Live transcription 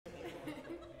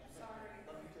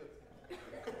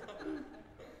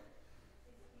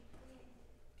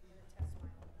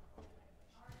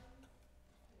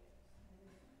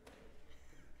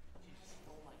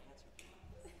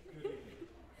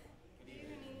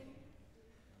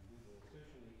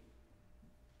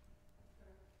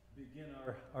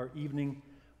our evening.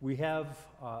 We have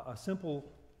a simple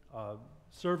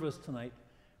service tonight.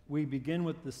 We begin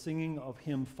with the singing of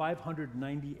hymn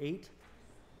 598,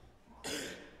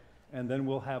 and then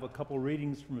we'll have a couple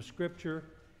readings from Scripture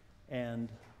and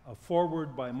a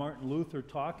foreword by Martin Luther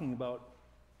talking about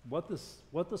what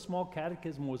the small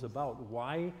catechism was about,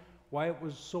 why it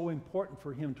was so important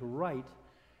for him to write,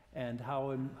 and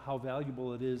how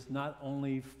valuable it is not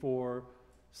only for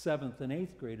 7th and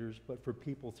 8th graders, but for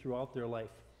people throughout their life.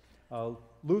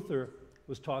 Luther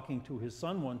was talking to his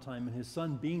son one time, and his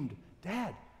son beamed,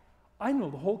 "Dad, I know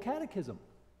the whole catechism."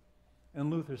 And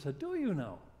Luther said, "Do you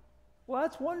now? Well,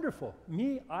 that's wonderful.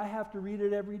 Me, I have to read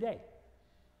it every day."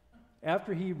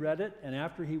 After he read it, and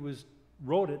after he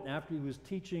wrote it, and after he was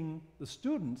teaching the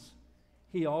students,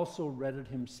 he also read it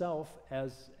himself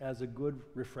as a good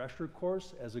refresher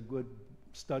course, as a good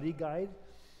study guide.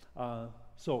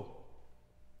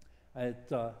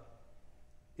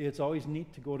 It's always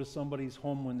neat to go to somebody's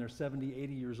home when they're 70,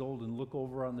 80 years old and look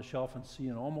over on the shelf and see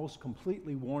an almost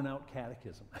completely worn out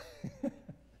catechism.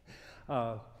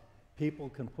 People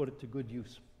can put it to good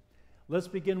use. Let's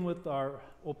begin with our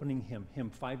opening hymn, hymn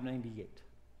 598.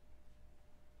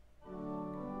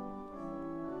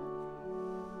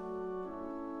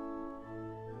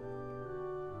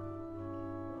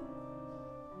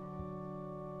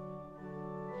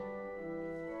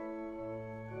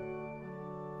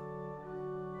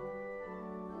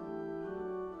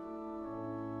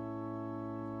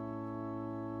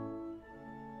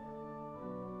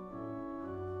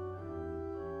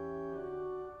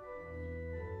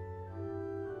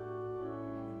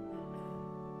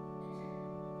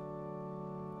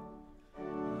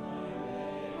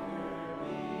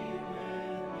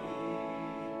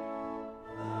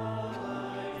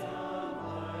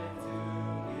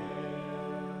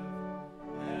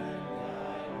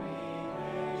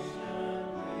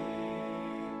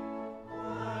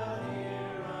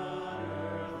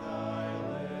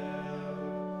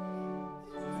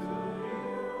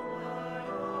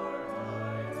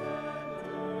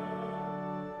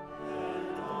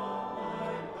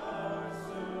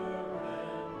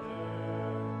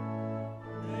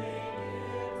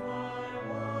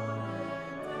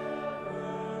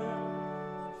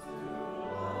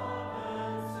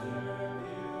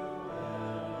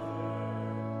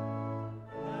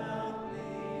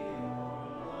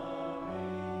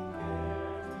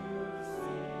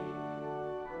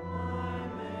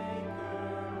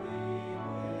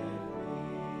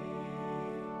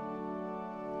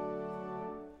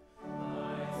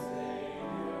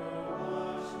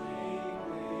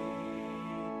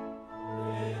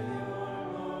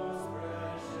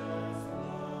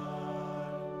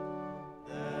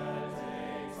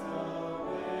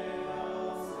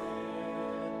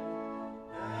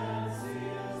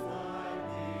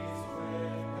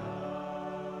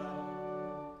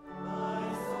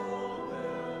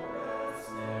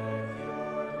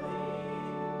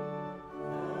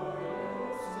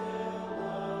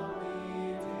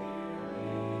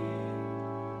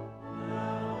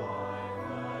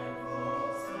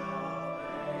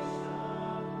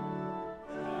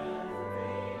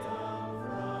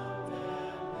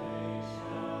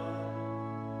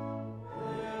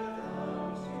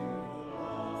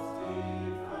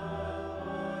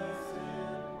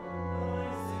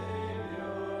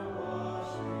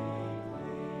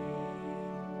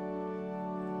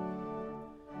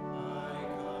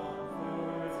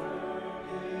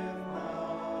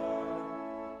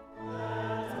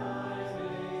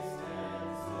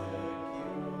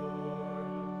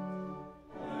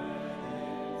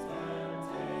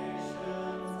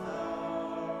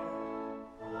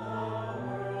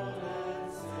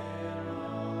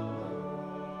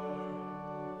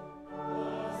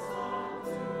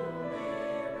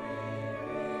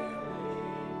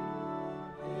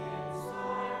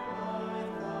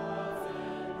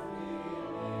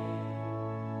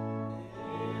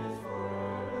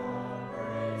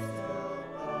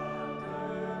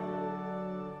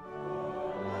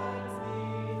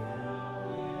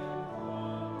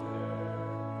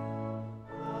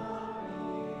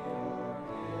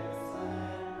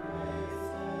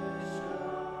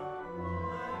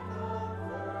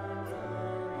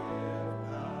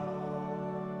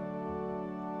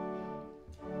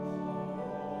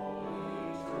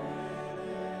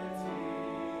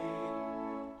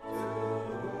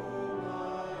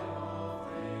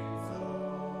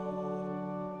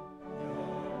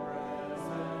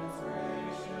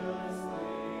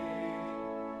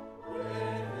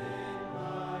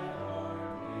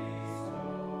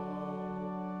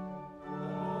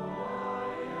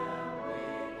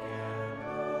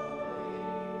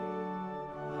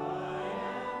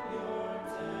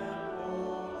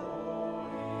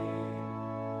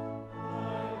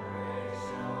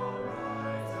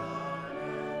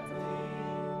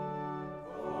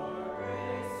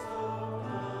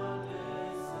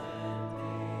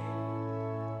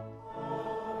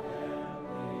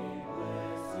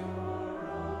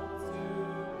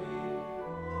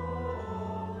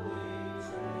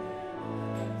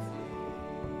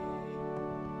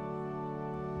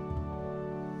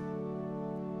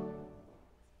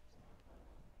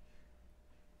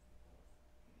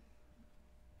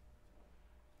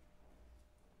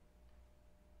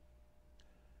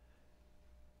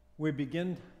 We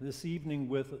begin this evening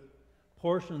with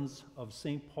portions of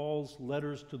St. Paul's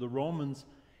letters to the Romans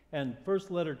and first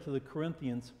letter to the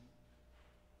Corinthians.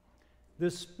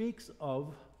 This speaks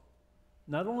of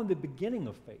not only the beginning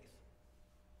of faith,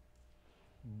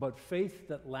 but faith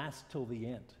that lasts till the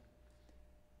end.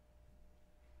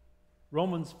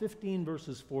 Romans 15,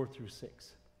 verses 4 through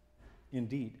 6.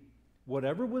 Indeed,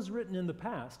 whatever was written in the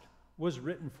past was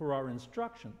written for our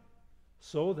instruction,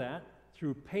 so that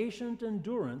through patient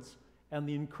endurance and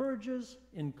the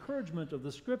encouragement of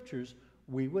the Scriptures,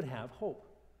 we would have hope.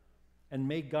 And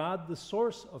may God, the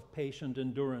source of patient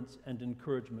endurance and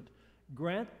encouragement,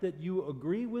 grant that you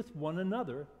agree with one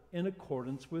another in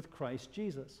accordance with Christ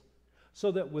Jesus, so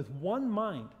that with one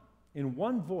mind, in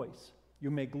one voice,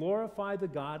 you may glorify the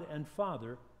God and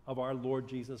Father of our Lord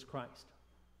Jesus Christ.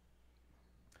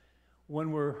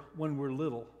 When we're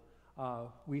little,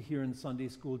 we hear in Sunday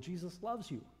school, Jesus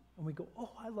loves you. And we go, oh,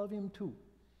 I love him too.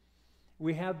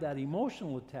 We have that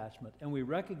emotional attachment, and we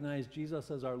recognize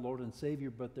Jesus as our Lord and Savior,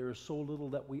 but there is so little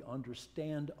that we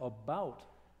understand about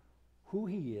who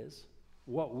he is,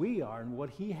 what we are, and what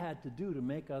he had to do to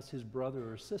make us his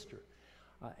brother or sister.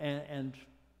 And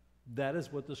that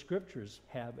is what the Scriptures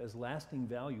have as lasting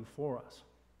value for us.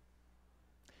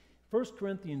 1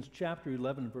 Corinthians chapter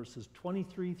 11, verses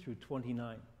 23 through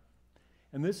 29.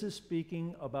 And this is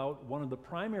speaking about one of the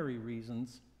primary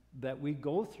reasons that we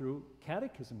go through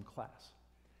catechism class.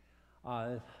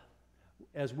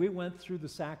 As we went through the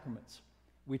sacraments,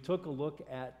 we took a look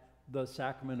at the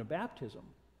sacrament of baptism,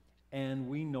 and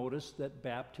we noticed that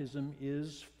baptism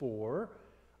is for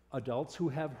adults who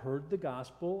have heard the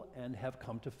gospel and have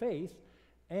come to faith,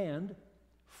 and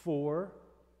for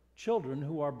children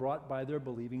who are brought by their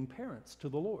believing parents to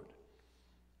the Lord.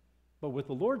 But with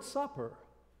the Lord's Supper,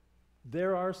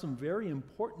 there are some very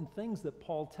important things that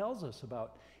Paul tells us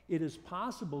about. It is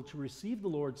possible to receive the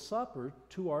Lord's Supper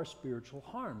to our spiritual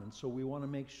harm, and so we want to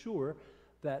make sure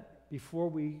that before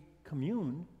we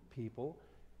commune people,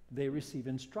 they receive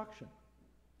instruction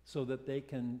so that they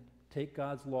can take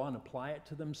God's law and apply it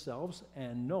to themselves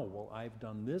and know, well, I've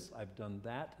done this, I've done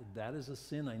that, that is a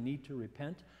sin, I need to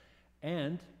repent,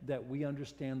 and that we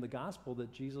understand the gospel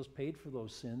that Jesus paid for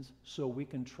those sins so we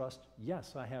can trust,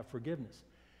 yes, I have forgiveness.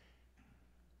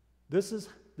 This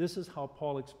is how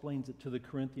Paul explains it to the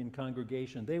Corinthian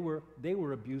congregation. They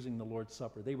were abusing the Lord's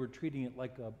Supper. They were treating it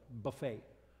like a buffet.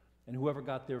 And whoever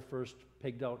got there first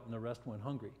pigged out and the rest went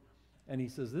hungry. And he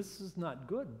says, this is not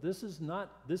good. This is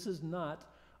not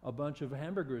a bunch of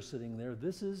hamburgers sitting there.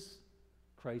 This is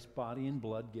Christ's body and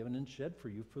blood given and shed for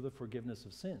you for the forgiveness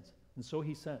of sins. And so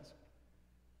he says,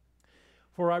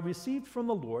 for I received from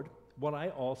the Lord what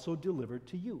I also delivered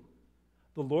to you.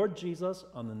 The Lord Jesus,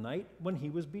 on the night when he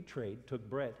was betrayed, took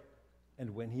bread,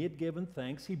 and when he had given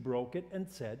thanks, he broke it and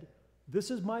said, this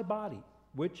is my body,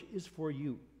 which is for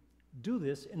you. Do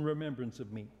this in remembrance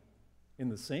of me. In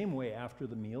the same way, after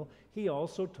the meal, he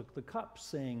also took the cup,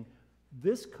 saying,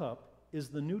 this cup is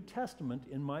the New Testament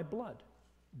in my blood.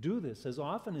 Do this as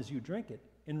often as you drink it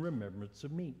in remembrance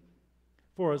of me.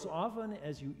 For as often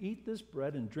as you eat this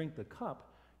bread and drink the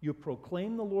cup, you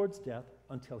proclaim the Lord's death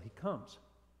until he comes.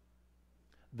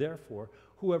 Therefore,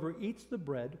 whoever eats the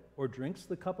bread or drinks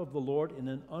the cup of the Lord in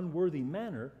an unworthy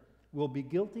manner will be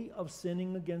guilty of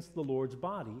sinning against the Lord's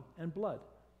body and blood.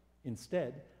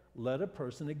 Instead, let a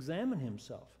person examine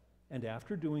himself, and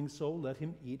after doing so, let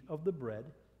him eat of the bread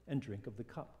and drink of the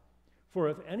cup. For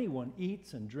if anyone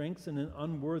eats and drinks in an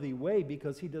unworthy way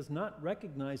because he does not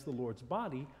recognize the Lord's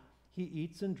body, he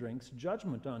eats and drinks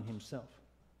judgment on himself.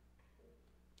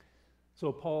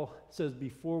 So Paul says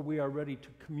before we are ready to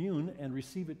commune and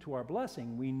receive it to our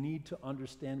blessing, we need to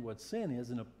understand what sin is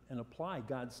and apply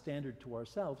God's standard to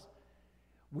ourselves.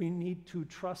 We need to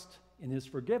trust in his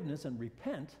forgiveness and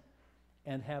repent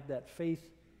and have that faith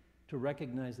to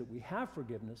recognize that we have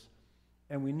forgiveness.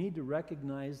 And we need to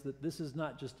recognize that this is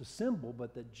not just a symbol,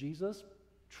 but that Jesus'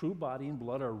 true body and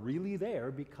blood are really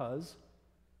there because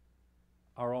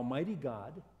our Almighty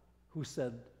God, who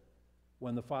said,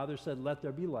 when the Father said, let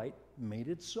there be light, made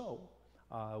it so.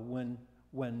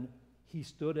 When he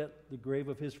stood at the grave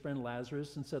of his friend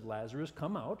Lazarus and said, Lazarus,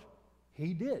 come out,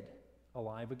 he did,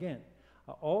 alive again.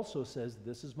 Also says,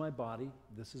 this is my body,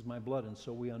 this is my blood, and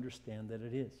so we understand that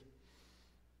it is.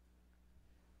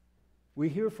 We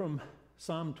hear from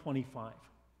Psalm 25.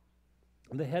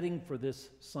 The heading for this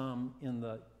psalm in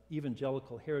the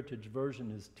Evangelical Heritage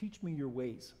Version is, Teach me your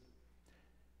ways.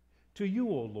 To you,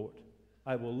 O Lord,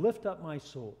 I will lift up my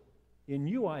soul. In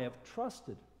you I have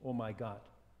trusted, O my God.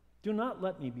 Do not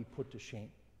let me be put to shame.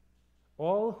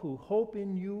 All who hope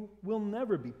in you will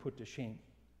never be put to shame.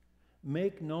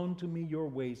 Make known to me your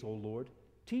ways, O Lord.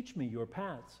 Teach me your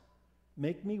paths.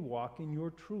 Make me walk in your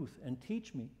truth and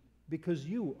teach me, because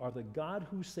you are the God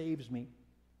who saves me.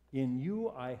 In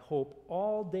you I hope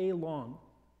all day long.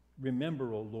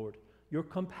 Remember, O Lord, your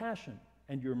compassion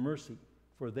and your mercy,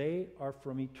 for they are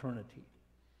from eternity.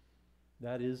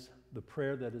 That is the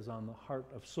prayer that is on the heart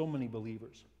of so many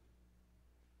believers.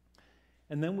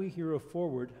 And then we hear a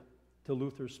foreword to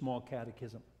Luther's Small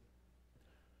Catechism.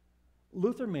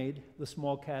 Luther made the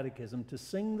Small Catechism to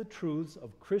sing the truths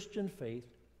of Christian faith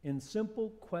in simple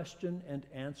question and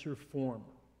answer form.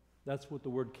 That's what the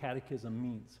word catechism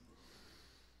means.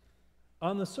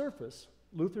 On the surface,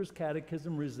 Luther's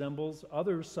catechism resembles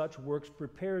other such works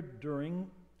prepared during,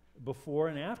 before,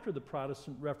 and after the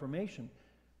Protestant Reformation,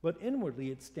 but inwardly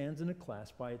it stands in a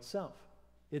class by itself.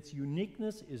 Its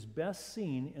uniqueness is best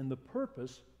seen in the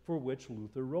purpose for which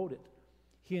Luther wrote it.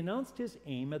 He announced his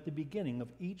aim at the beginning of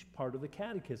each part of the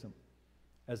catechism.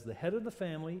 As the head of the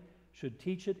family, should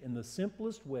teach it in the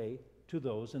simplest way to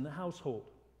those in the household.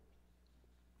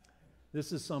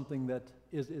 This is something that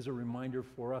is a reminder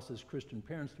for us as Christian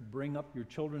parents to bring up your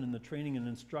children in the training and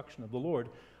instruction of the Lord.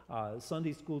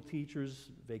 Sunday school teachers,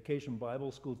 vacation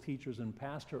Bible school teachers, and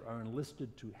pastor are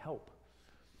enlisted to help.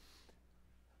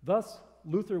 Thus,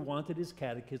 Luther wanted his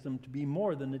catechism to be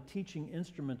more than a teaching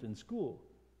instrument in school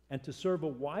and to serve a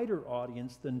wider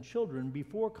audience than children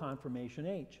before confirmation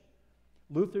age.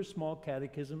 Luther's Small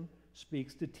Catechism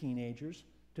speaks to teenagers,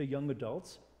 to young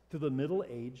adults, to the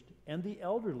middle-aged, and the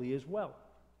elderly as well.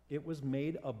 It was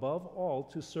made above all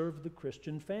to serve the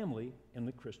Christian family in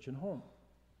the Christian home.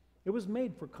 It was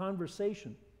made for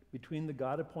conversation between the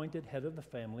God-appointed head of the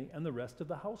family and the rest of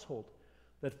the household,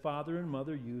 that father and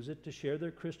mother use it to share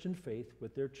their Christian faith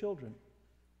with their children.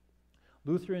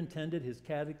 Luther intended his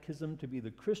catechism to be the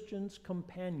Christian's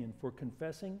companion for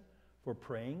confessing, for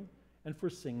praying, and for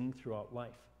singing throughout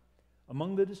life.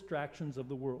 Among the distractions of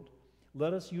the world,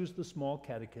 let us use the Small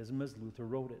Catechism as Luther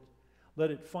wrote it.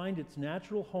 Let it find its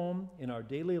natural home in our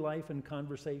daily life and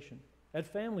conversation, at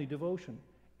family devotion,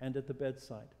 and at the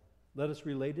bedside. Let us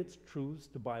relate its truths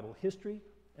to Bible history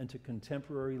and to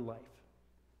contemporary life.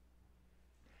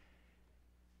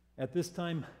 At this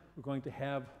time, we're going to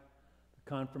have the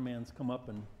confirmands come up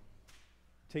and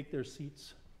take their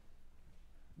seats.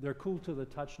 They're cool to the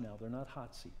touch now. They're not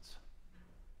hot seats.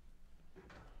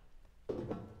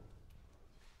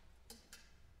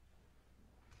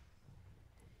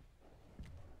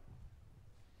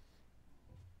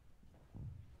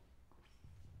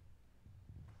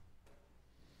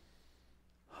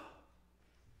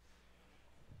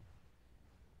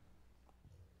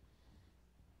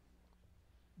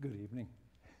 Good evening.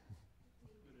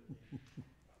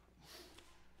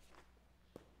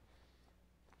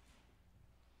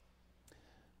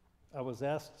 I was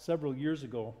asked several years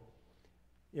ago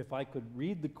if I could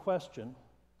read the question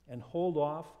and hold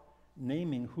off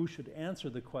naming who should answer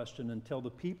the question until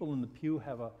the people in the pew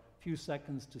have a few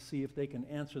seconds to see if they can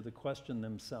answer the question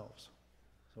themselves.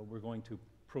 So we're going to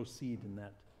proceed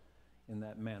in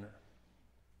that manner.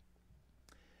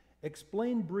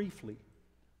 Explain briefly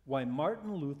why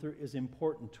Martin Luther is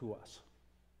important to us.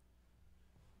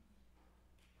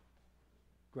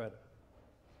 Greta.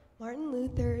 Martin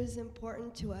Luther is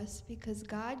important to us because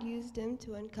God used him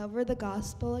to uncover the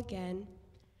gospel again,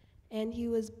 and he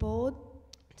was bold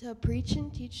to preach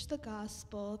and teach the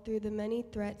gospel through the many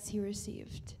threats he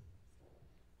received.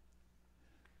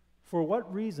 For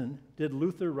what reason did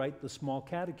Luther write the Small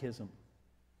Catechism?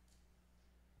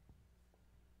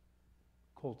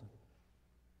 Colton.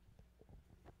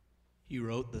 He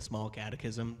wrote the Small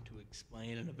Catechism to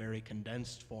explain in a very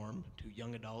condensed form to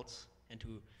young adults and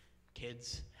to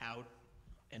kids how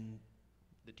and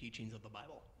the teachings of the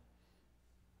Bible.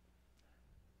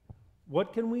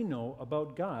 What can we know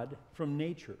about God from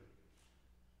nature?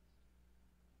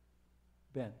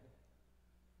 Ben.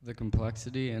 The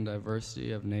complexity and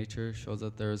diversity of nature shows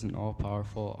that there is an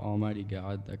all-powerful, almighty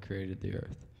God that created the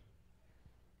earth.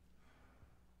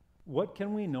 What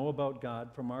can we know about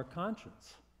God from our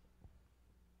conscience?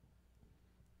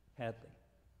 Hadley.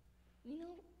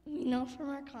 We know from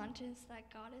our conscience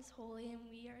that God is holy and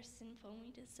we are sinful and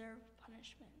we deserve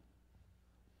punishment.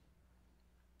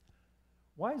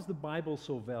 Why is the Bible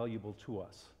so valuable to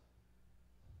us?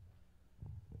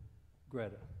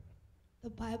 Greta. The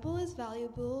Bible is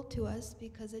valuable to us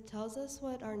because it tells us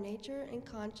what our nature and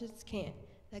conscience can't,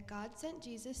 that God sent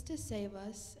Jesus to save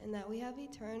us, and that we have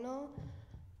eternal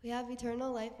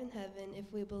life in heaven if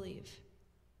we believe.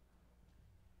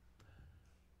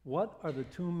 What are the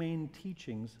two main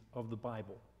teachings of the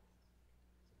Bible?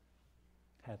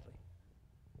 Hadley.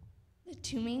 The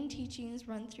two main teachings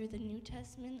run through the New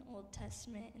Testament, Old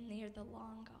Testament, and they are the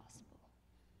law and gospel.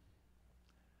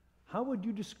 How would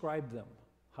you describe them?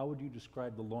 How would you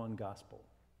describe the law and gospel?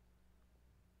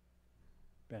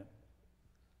 Ben.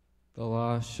 The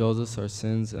law shows us our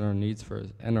sins and our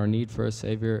need for a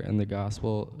Savior, and the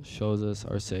gospel shows us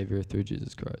our Savior through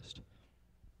Jesus Christ.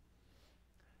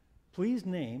 Please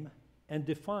name and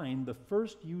define the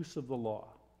first use of the law.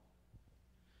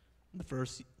 The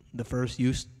first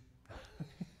use.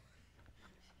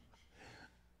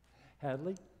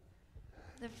 Hadley?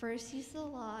 The first use of the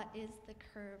law is the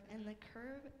curb, and the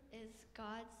curb is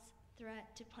God's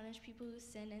threat to punish people who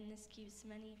sin, and this keeps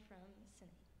many from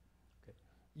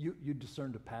sinning. You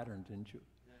discerned a pattern, didn't you?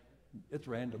 It's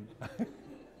random.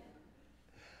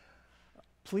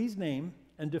 Please name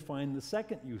and define the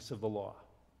second use of the law.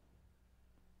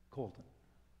 Colton.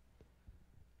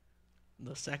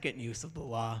 The second use of the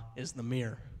law is the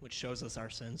mirror, which shows us our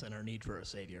sins and our need for a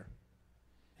Savior.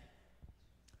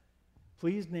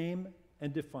 Please name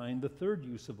and define the third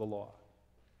use of the law.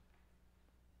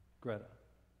 Greta.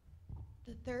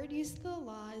 The third use of the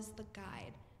law is the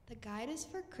guide. The guide is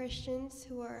for Christians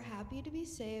who are happy to be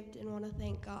saved and want to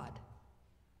thank God.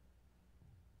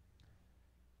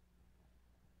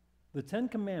 The Ten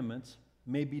Commandments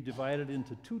may be divided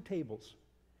into two tables.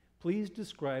 Please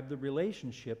describe the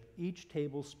relationship each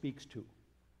table speaks to.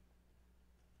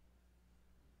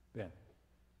 Ben.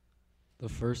 The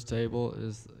first table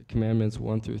is commandments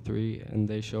 1 through 3, and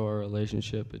they show our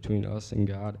relationship between us and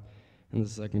God. And the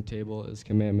second table is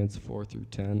commandments 4 through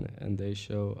 10, and they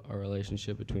show our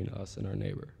relationship between us and our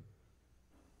neighbor.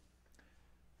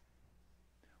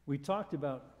 We talked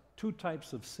about two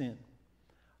types of sin.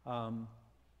 And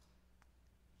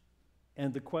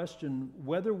the question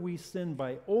whether we sin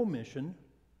by omission,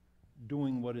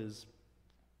 doing what is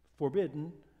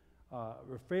forbidden,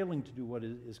 or failing to do what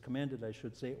is commanded, I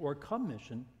should say, or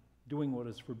commission, doing what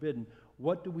is forbidden,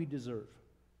 what do we deserve?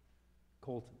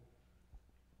 Colton.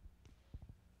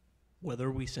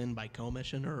 Whether we sin by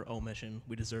commission or omission,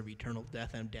 we deserve eternal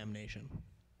death and damnation.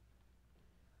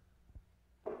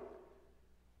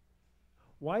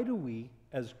 Why do we,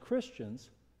 as Christians,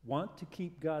 want to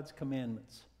keep God's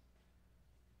commandments?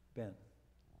 Ben.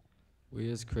 We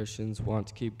as Christians want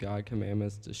to keep God's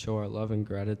commandments to show our love and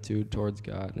gratitude towards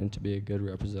God and to be a good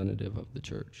representative of the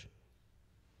church.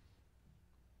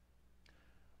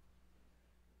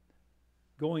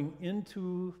 Going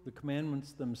into the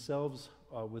commandments themselves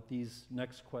with these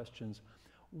next questions,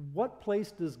 what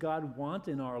place does God want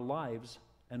in our lives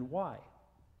and why?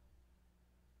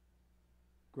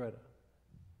 Greta.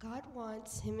 God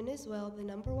wants Him and His will the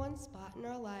number one spot in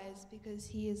our lives because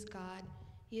He is God.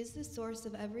 He is the source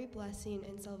of every blessing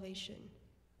and salvation.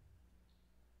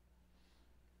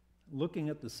 Looking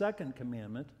at the second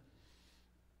commandment,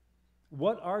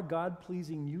 what are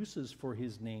God-pleasing uses for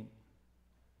His name?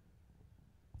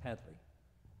 Hadley.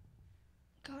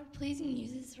 God-pleasing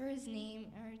uses for His name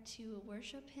are to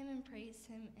worship Him and praise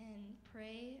Him and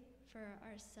pray for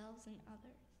ourselves and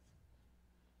others.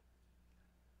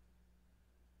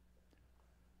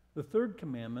 The third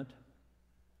commandment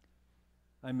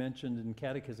I mentioned in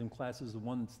catechism class is the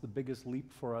one that's the biggest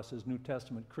leap for us as New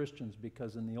Testament Christians,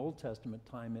 because in the Old Testament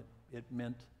time it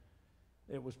meant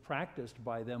it was practiced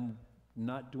by them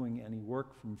not doing any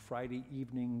work from Friday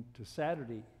evening to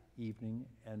Saturday evening,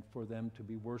 and for them to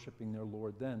be worshiping their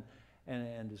Lord then.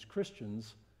 And as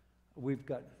Christians, we've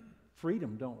got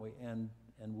freedom, don't we? And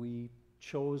we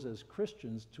chose as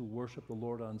Christians to worship the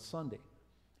Lord on Sunday.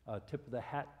 Tip of the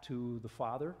hat to the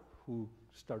Father who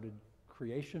started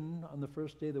creation on the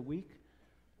first day of the week.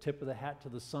 Tip of the hat to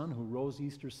the Son who rose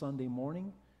Easter Sunday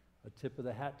morning. A tip of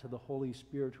the hat to the Holy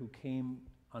Spirit who came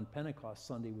on Pentecost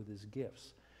Sunday with His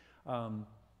gifts.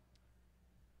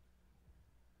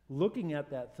 Looking at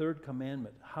that third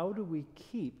commandment, how do we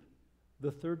keep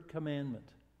the third commandment?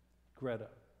 Greta.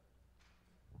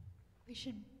 We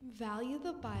should value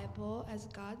the Bible as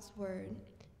God's word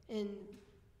and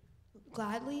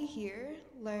gladly hear,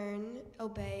 learn,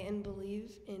 obey, and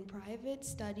believe in private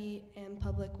study and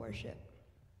public worship.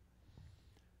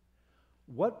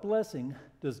 What blessing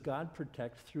does God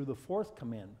protect through the fourth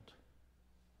commandment?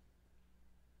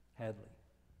 Hadley.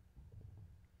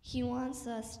 He wants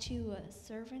us to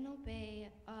serve and obey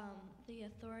the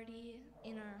authority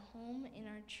in our home, in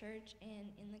our church,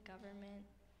 and in the government,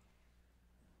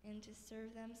 and to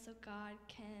serve them so God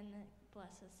can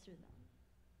bless us through them.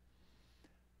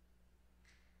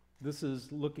 This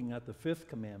is looking at the fifth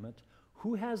commandment.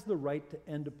 Who has the right to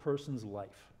end a person's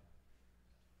life?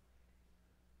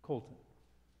 Colton.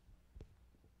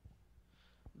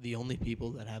 The only people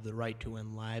that have the right to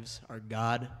end lives are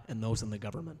God and those in the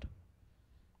government.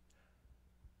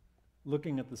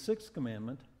 Looking at the sixth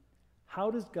commandment, How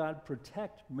does God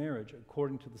protect marriage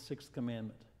according to the sixth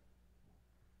commandment?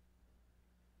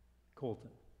 Colton.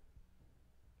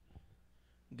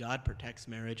 God protects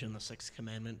marriage in the sixth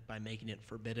commandment by making it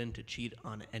forbidden to cheat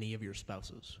on any of your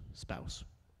spouse.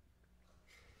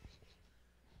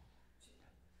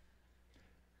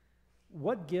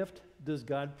 What gift does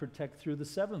God protect through the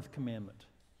seventh commandment?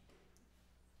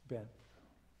 Ben.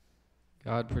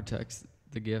 God protects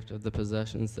the gift of the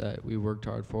possessions that we worked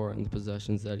hard for and the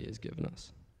possessions that he has given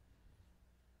us.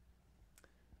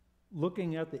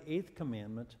 Looking at the eighth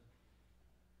commandment,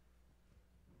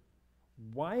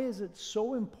 why is it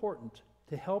so important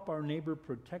to help our neighbor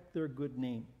protect their good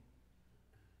name?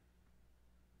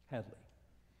 Hadley.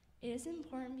 It is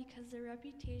important because their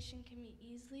reputation can be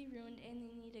easily ruined and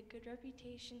they need a good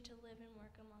reputation to live and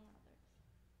work among others.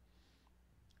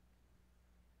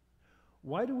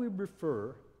 Why do we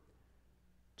refer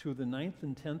to the 9th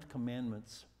and 10th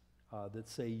commandments that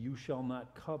say, you shall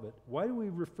not covet? Why do we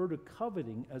refer to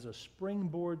coveting as a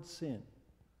springboard sin?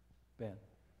 Ben.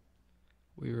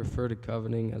 We refer to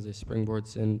coveting as a springboard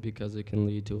sin because it can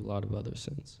lead to a lot of other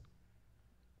sins.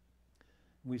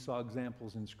 We saw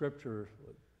examples in Scripture,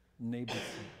 Naboth's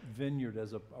vineyard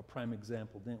as a prime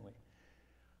example, didn't we?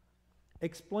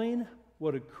 Explain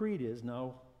what a creed is.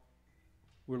 Now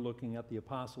we're looking at the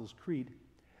Apostles' Creed.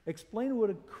 Explain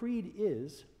what a creed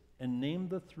is and name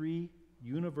the 3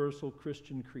 universal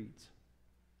Christian creeds.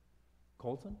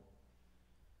 Colton?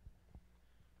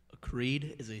 A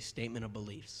creed is a statement of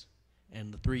beliefs,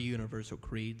 and the 3 universal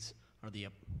creeds are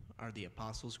the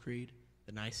Apostles' Creed,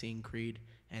 the Nicene Creed,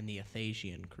 and the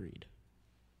Athanasian Creed.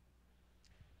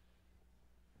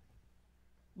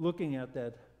 Looking at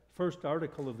that first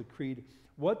article of the Creed,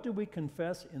 what do we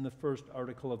confess in the first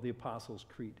article of the Apostles'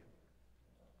 Creed?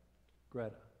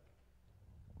 Greta.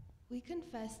 We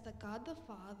confess that God the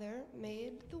Father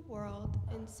made the world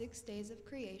in 6 days of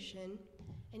creation,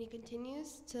 and he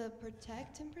continues to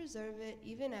protect and preserve it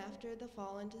even after the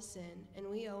fall into sin, and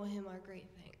we owe him our great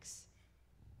thanks.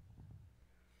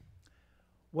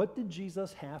 What did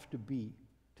Jesus have to be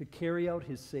to carry out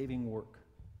his saving work?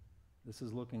 This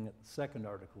is looking at the second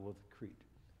article of the Creed.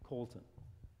 Colton.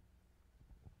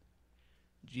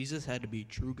 Jesus had to be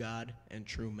true God and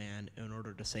true man in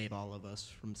order to save all of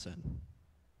us from sin.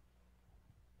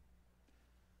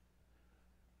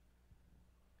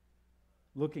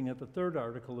 Looking at the third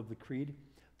article of the Creed,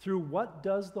 through what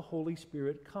does the Holy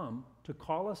Spirit come to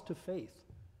call us to faith,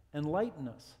 enlighten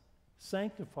us,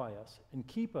 sanctify us, and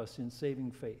keep us in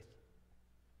saving faith?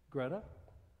 Greta?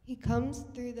 He comes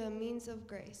through the means of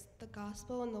grace, the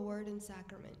gospel and the word and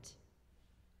sacrament.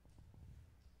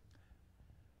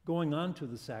 Going on to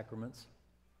the sacraments,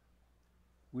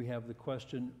 we have the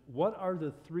question, what are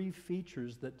the 3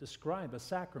 features that describe a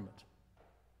sacrament?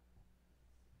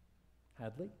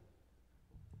 Hadley?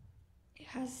 It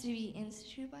has to be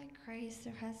instituted by Christ.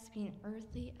 There has to be an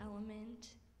earthly element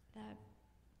that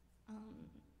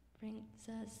brings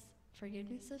us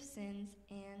forgiveness of sins,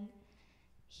 and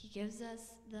he gives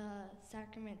us the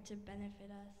sacrament to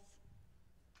benefit us.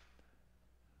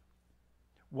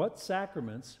 What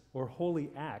sacraments or holy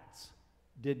acts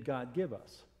did God give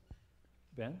us?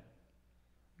 Ben?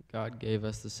 God gave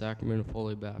us the sacrament of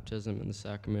holy baptism and the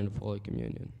sacrament of Holy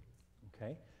Communion.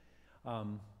 Okay.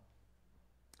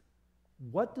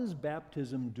 What does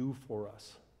baptism do for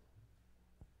us?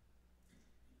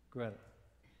 Greta?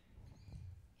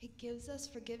 It gives us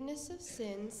forgiveness of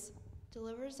sins,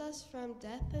 delivers us from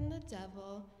death and the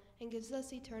devil, and gives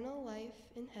us eternal life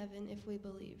in heaven if we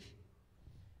believe.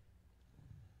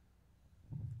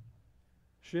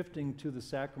 Shifting to the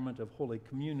sacrament of Holy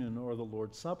Communion or the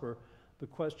Lord's Supper, the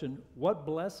question, what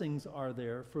blessings are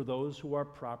there for those who are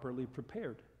properly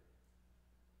prepared?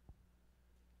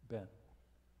 Ben.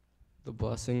 The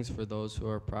blessings for those who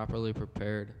are properly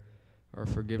prepared are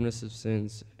forgiveness of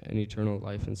sins and eternal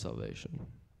life and salvation.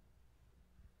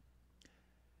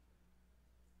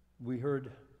 We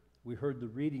heard the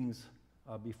readings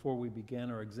before we began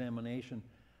our examination.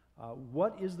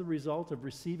 What is the result of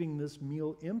receiving this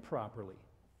meal improperly?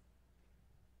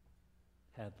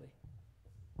 Hadley.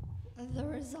 The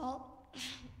result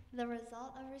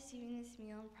of receiving this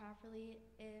meal improperly,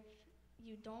 if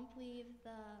you don't believe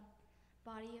the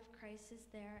body of Christ is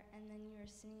there, and then you are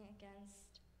sinning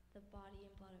against the body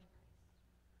and blood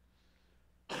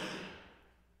of Christ.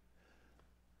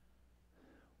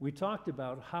 We talked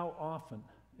about how often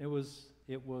it was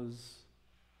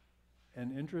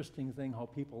an interesting thing how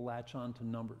people latch on to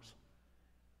numbers.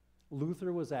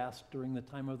 Luther was asked during the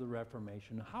time of the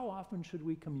Reformation, how often should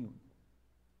we commune?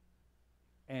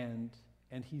 And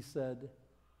he said,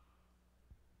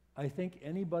 I think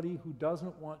anybody who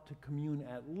doesn't want to commune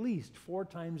at least 4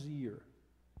 times a year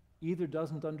either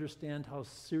doesn't understand how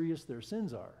serious their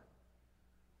sins are,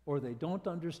 or they don't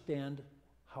understand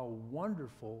how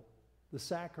wonderful the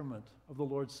sacrament of the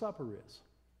Lord's Supper is.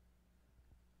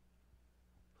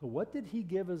 So what did he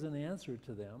give as an answer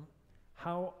to them?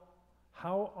 How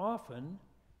often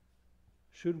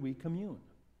should we commune?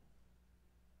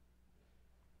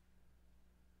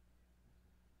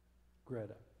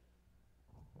 Greta.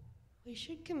 We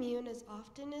should commune as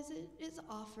often as it is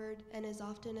offered and as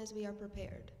often as we are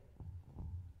prepared.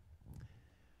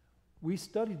 We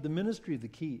studied the ministry of the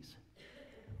keys.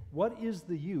 What is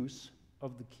the use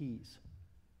of the keys?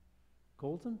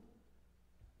 Colton?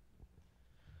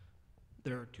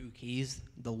 There are 2 keys,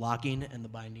 the locking and the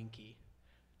binding key.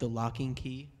 The locking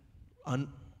key,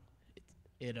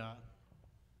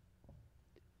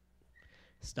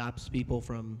 stops people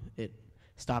from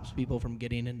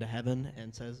getting into heaven,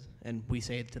 and we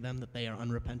say to them that they are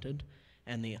unrepentant.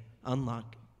 And the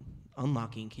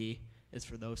unlocking key is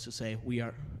for those to say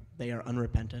they are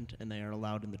unrepentant and they are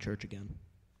allowed in the church again.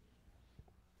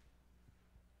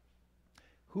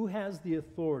 Who has the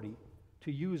authority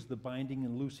to use the binding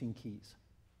and loosing keys?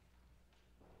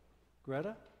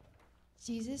 Greta?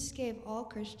 Jesus gave all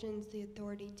Christians the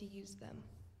authority to use them.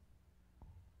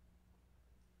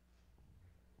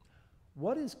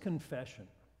 What is confession?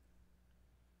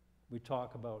 We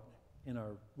talk about in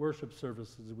our worship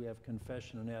services, we have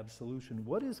confession and absolution.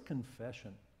 What is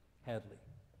confession, Hadley?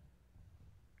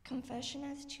 Confession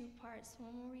has 2 parts.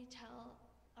 One where we tell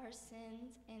our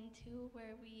sins, and 2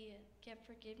 where we get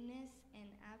forgiveness and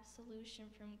absolution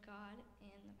from God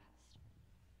and the pastor.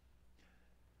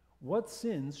 What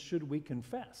sins should we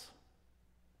confess,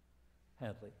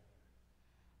 Hadley?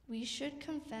 We should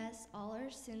confess all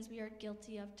our sins we are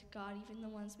guilty of to God, even the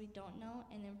ones we don't know,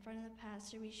 and in front of the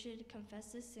pastor we should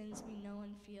confess the sins we know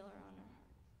and feel are on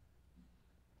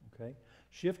our heart. Okay.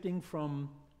 Shifting from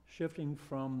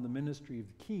the ministry of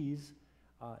the keys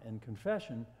and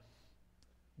confession,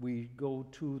 we go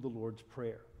to the Lord's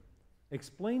Prayer.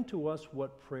 Explain to us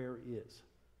what prayer is.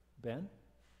 Ben?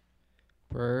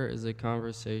 Prayer is a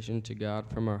conversation to God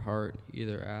from our heart,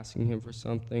 either asking him for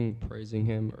something, praising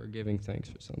him, or giving thanks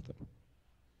for something.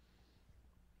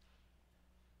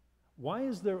 Why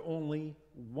is there only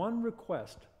one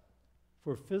request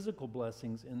for physical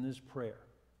blessings in this prayer?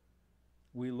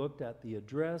 We looked at the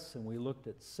address, and we looked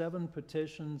at 7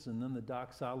 petitions, and then the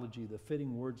doxology, the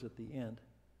fitting words at the end.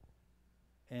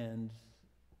 And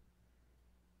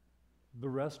the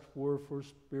rest were for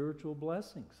spiritual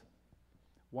blessings.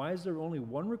 Why is there only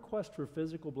one request for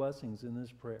physical blessings in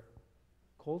this prayer?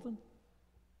 Colton?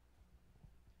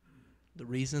 The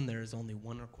reason there is only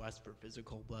one request for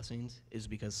physical blessings is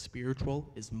because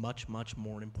spiritual is much, much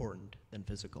more important than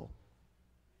physical.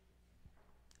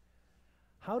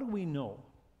 How do we know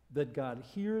that God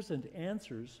hears and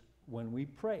answers when we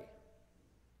pray?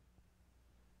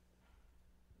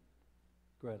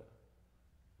 Greta.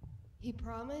 He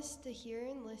promised to hear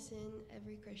and listen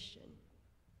every Christian.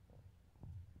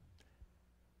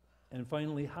 And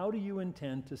finally, how do you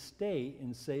intend to stay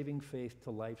in saving faith to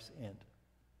life's end?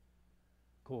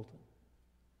 Colton.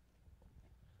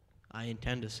 I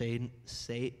intend to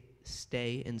stay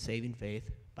in saving faith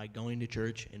by going to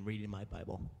church and reading my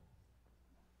Bible.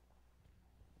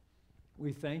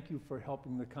 We thank you for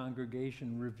helping the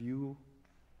congregation review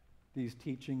these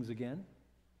teachings again.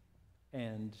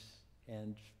 And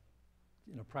in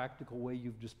a practical way,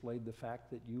 you've displayed the fact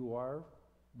that you are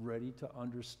ready to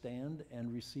understand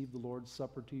and receive the Lord's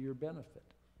Supper to your benefit.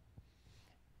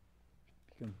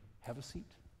 You can have a seat.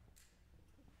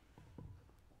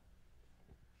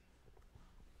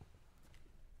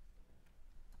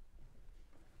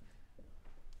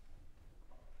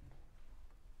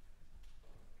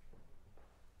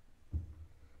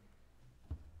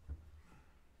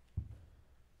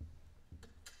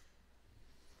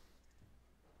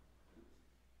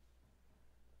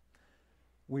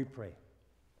 We pray.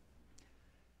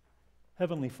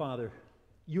 Heavenly Father,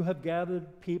 you have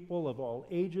gathered people of all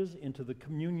ages into the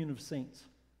communion of saints.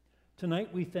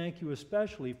 Tonight we thank you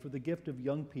especially for the gift of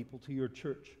young people to your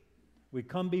church. We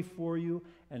come before you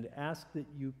and ask that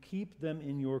you keep them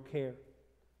in your care.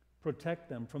 Protect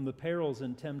them from the perils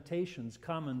and temptations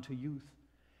common to youth.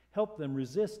 Help them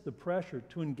resist the pressure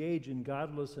to engage in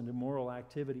godless and immoral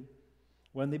activity.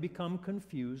 When they become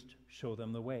confused, show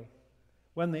them the way.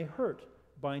 When they hurt,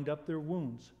 bind up their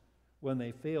wounds. When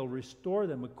they fail, restore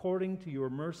them according to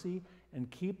your mercy and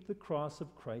keep the cross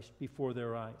of Christ before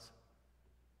their eyes.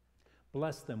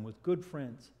 Bless them with good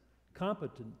friends,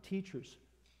 competent teachers,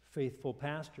 faithful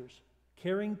pastors,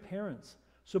 caring parents,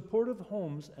 supportive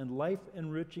homes, and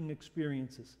life-enriching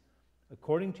experiences.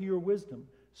 According to your wisdom,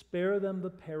 spare them the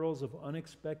perils of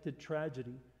unexpected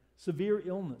tragedy, severe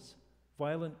illness,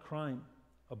 violent crime,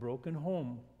 a broken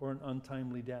home, or an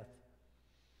untimely death.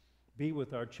 Be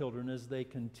with our children as they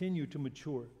continue to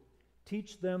mature.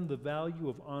 Teach them the value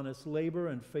of honest labor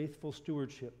and faithful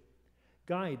stewardship.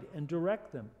 Guide and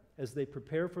direct them as they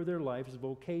prepare for their life's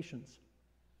vocations.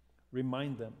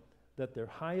 Remind them that their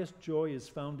highest joy is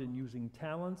found in using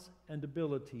talents and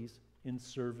abilities in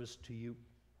service to you.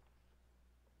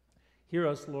 Hear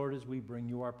us, Lord, as we bring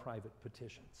you our private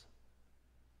petitions.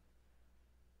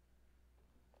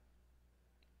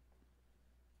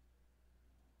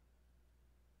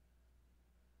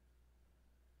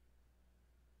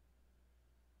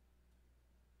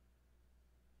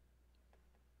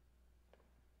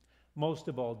 Most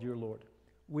of all, dear Lord,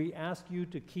 we ask you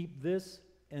to keep this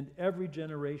and every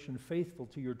generation faithful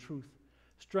to your truth.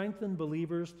 Strengthen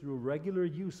believers through regular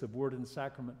use of word and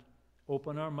sacrament.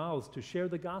 Open our mouths to share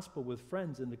the gospel with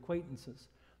friends and acquaintances,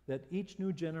 that each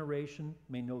new generation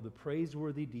may know the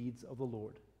praiseworthy deeds of the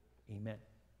Lord. Amen.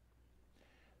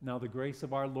 Now the grace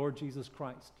of our Lord Jesus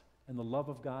Christ and the love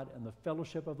of God and the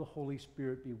fellowship of the Holy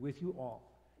Spirit be with you all.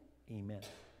 Amen.